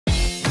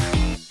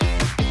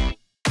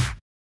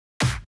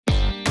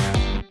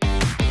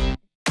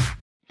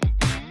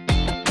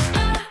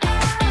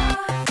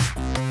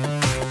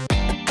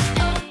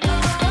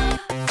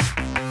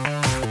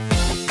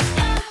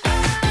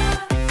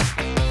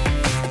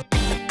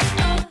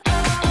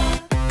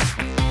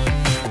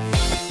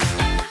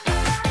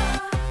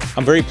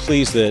I'm very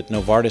pleased that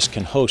Novartis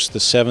can host the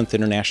 7th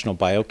International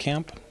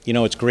BioCamp. You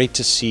know, it's great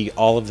to see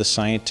all of the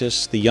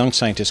scientists, the young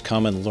scientists,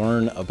 come and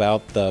learn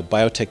about the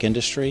biotech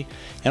industry,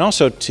 and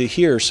also to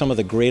hear some of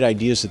the great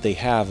ideas that they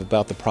have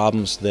about the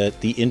problems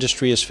that the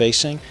industry is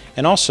facing,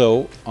 and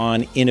also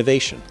on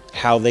innovation,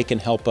 how they can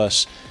help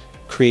us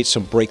create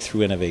some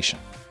breakthrough innovation.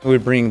 We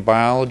bring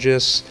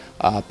biologists,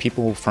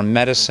 people from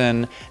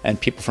medicine, and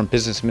people from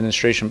business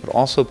administration, but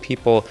also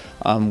people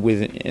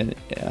with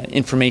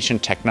information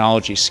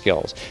technology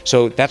skills.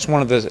 So that's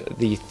one of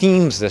the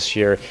themes this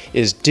year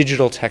is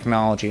digital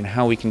technology and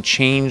how we can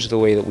change the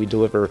way that we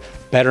deliver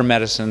better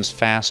medicines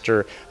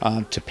faster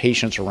to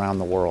patients around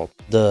the world.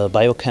 The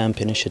BioCamp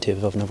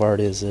initiative of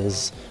Novartis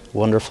is a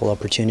wonderful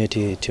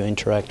opportunity to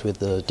interact with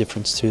the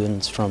different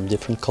students from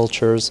different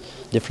cultures,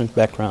 different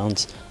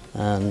backgrounds,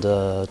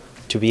 and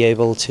to be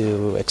able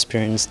to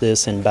experience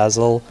this in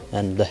Basel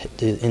and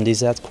in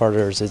these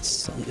headquarters,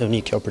 it's a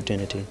unique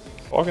opportunity.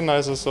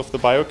 Organizers of the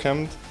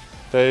BioCamp,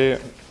 they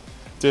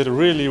did a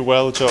really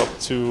well job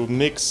to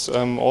mix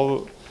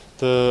all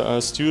the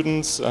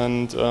students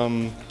and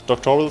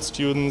doctoral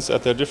students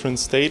at their different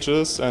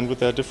stages and with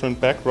their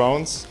different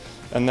backgrounds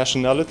and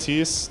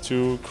nationalities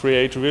to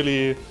create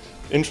really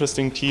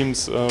interesting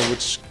teams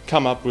which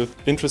come up with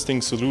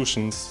interesting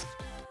solutions.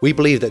 We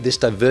believe that this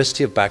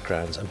diversity of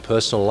backgrounds and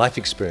personal life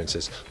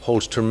experiences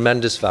holds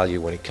tremendous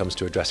value when it comes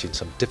to addressing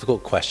some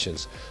difficult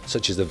questions,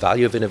 such as the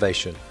value of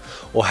innovation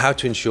or how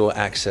to ensure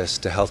access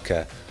to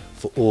healthcare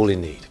for all in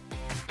need.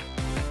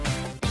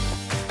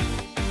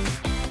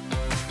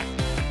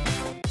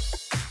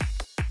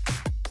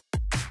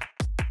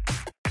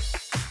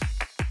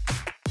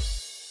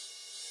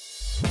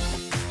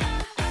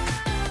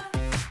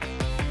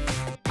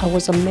 I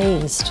was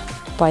amazed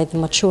by the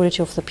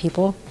maturity of the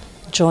people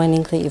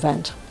joining the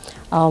event.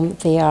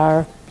 They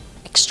are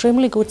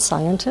extremely good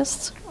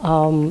scientists.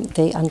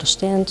 They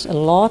understand a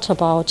lot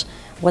about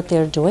what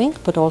they're doing,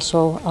 but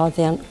also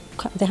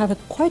they have a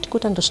quite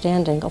good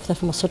understanding of the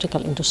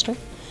pharmaceutical industry.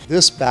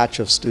 This batch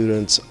of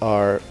students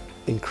are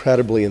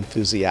incredibly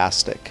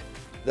enthusiastic.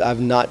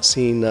 I've not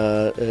seen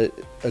a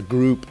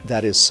group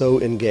that is so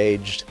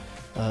engaged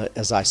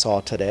as I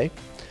saw today.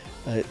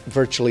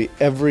 Virtually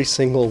every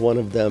single one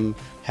of them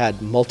had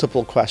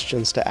multiple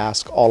questions to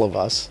ask all of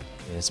us.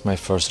 It's my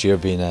first year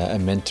being a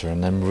mentor,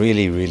 and I'm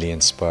really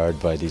inspired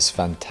by these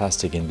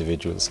fantastic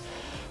individuals.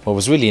 What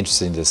was really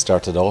interesting, they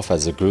started off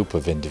as a group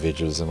of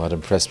individuals, and what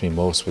impressed me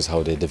most was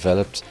how they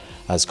developed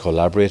as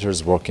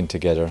collaborators working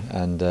together,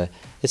 and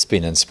it's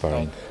been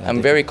inspiring.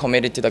 I'm very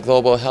committed to the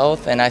global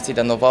health, and I see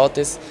the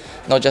Novartis,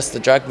 not just the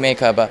drug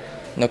maker, but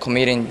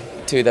committing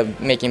to the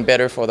making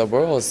better for the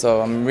world.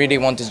 So I really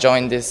want to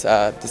join this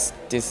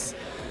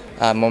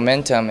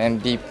momentum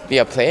and be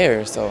a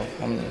player. So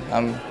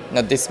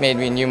this made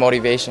me new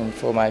motivation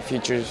for my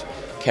future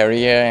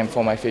career and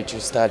for my future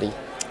study.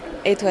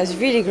 It was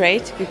really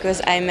great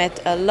because I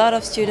met a lot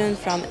of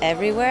students from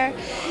everywhere,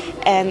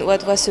 and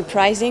what was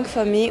surprising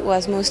for me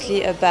was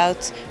mostly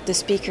about the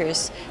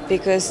speakers,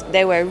 because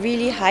they were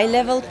really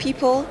high-level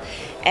people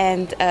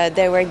and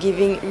they were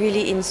giving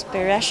really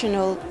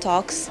inspirational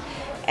talks,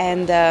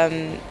 and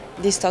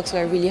these talks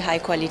were really high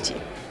quality.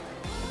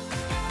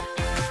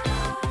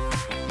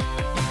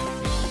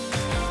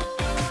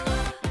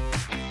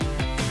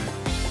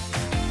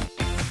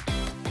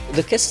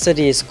 The case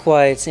study is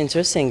quite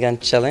interesting and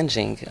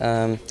challenging.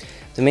 The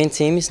main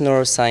theme is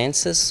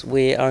neurosciences.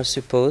 We are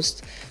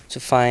supposed to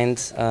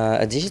find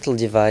a digital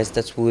device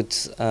that would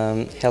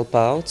help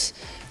out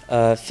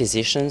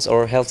physicians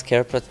or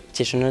healthcare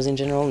practitioners in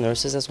general,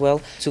 nurses as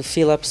well, to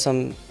fill up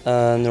some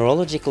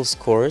neurological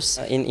scores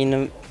in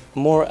a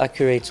more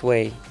accurate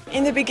way.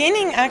 In the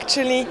beginning,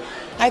 actually,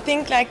 I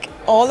think like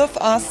all of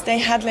us, they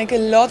had like a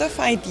lot of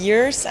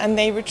ideas and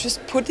they were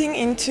just putting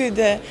into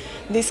the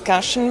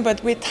discussion,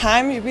 but with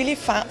time we really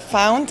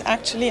found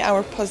actually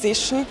our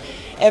position,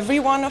 every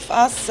one of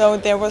us. So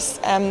there was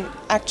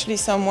actually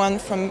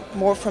someone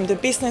more from the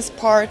business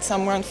part,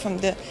 someone from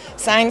the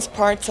science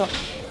part, so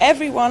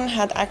everyone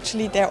had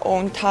actually their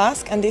own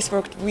task, and this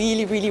worked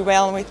really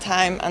well with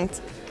time, and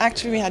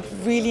actually we had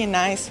really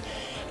nice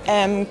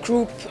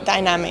group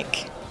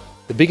dynamic.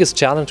 The biggest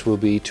challenge will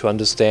be to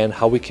understand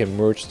how we can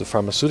merge the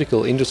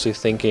pharmaceutical industry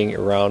thinking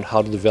around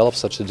how to develop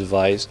such a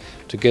device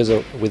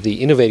together with the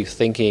innovative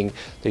thinking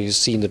that you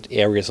see in the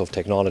areas of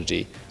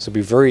technology. So it'll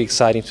be very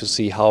exciting to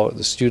see how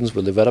the students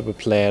will develop a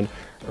plan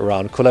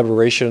around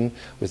collaboration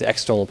with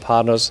external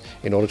partners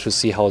in order to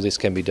see how this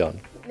can be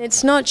done.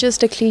 It's not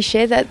just a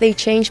cliche that they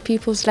change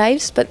people's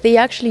lives, but they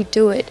actually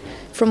do it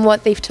from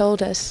what they've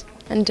told us.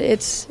 And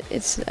it's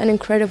an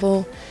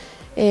incredible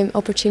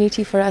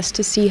opportunity for us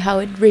to see how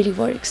it really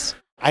works.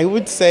 I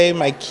would say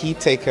my key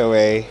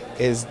takeaway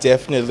is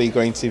definitely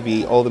going to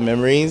be all the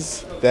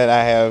memories that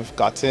I have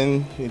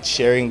gotten,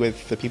 sharing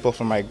with the people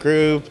from my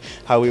group,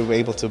 how we were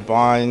able to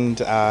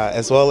bond,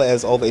 as well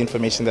as all the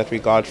information that we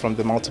got from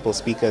the multiple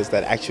speakers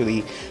that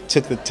actually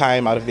took the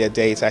time out of their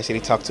day to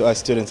actually talk to us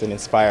students and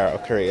inspire our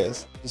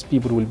careers. These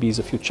people will be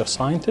the future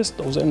scientists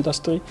of the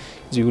industry.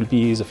 They will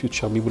be the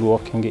future people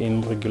working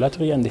in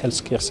regulatory and the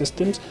healthcare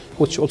systems,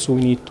 which also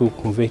we need to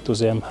convey to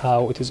them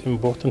how it is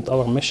important,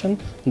 our mission,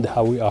 and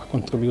how we are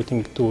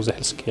contributing to the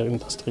healthcare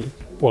industry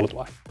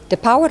worldwide. The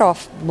power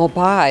of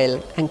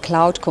mobile and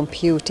cloud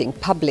computing,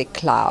 public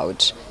cloud,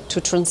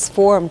 to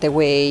transform the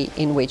way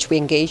in which we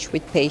engage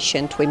with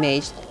patients, we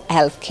make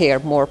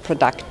healthcare more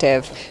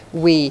productive,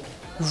 we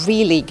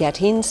really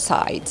get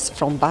insights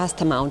from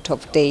vast amount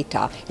of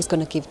data is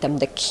going to give them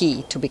the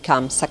key to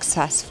become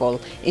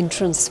successful in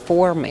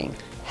transforming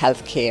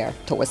healthcare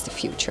towards the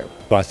future.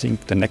 So I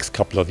think the next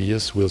couple of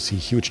years we'll see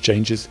huge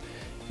changes,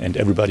 and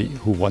everybody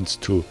who wants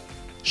to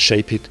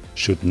shape it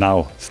should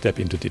now step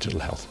into digital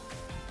health.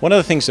 One of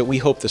the things that we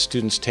hope the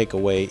students take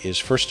away is,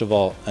 first of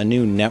all, a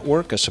new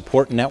network, a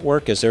support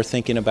network as they're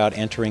thinking about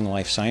entering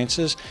life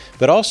sciences,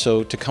 but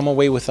also to come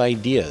away with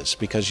ideas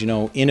because, you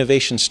know,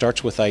 innovation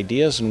starts with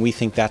ideas, and we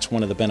think that's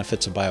one of the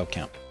benefits of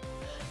BioCamp.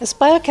 As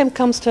BioCamp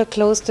comes to a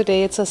close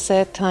today, it's a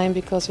sad time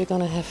because we're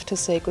going to have to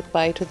say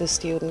goodbye to the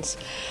students.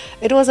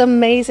 It was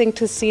amazing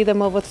to see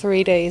them over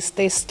 3 days.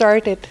 They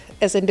started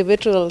as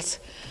individuals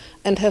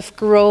and have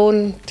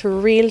grown to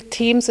real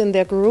teams in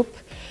their group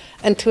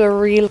and to a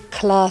real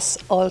class,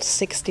 all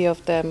 60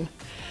 of them.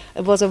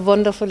 It was a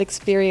wonderful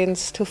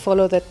experience to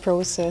follow that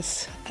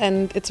process,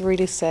 and it's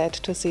really sad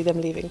to see them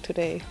leaving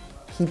today.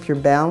 Keep your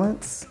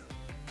balance,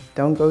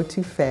 don't go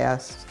too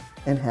fast,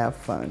 and have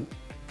fun.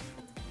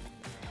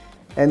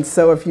 And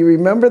so if you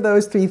remember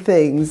those 3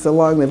 things,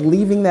 along with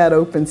leaving that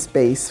open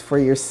space for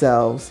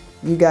yourselves,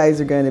 you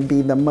guys are going to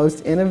be the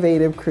most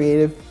innovative,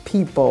 creative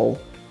people,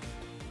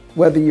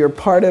 whether you're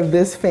part of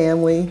this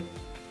family,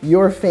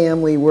 your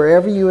family,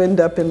 wherever you end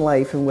up in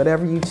life and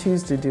whatever you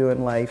choose to do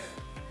in life,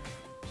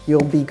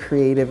 you'll be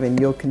creative and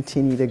you'll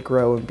continue to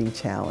grow and be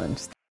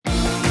challenged.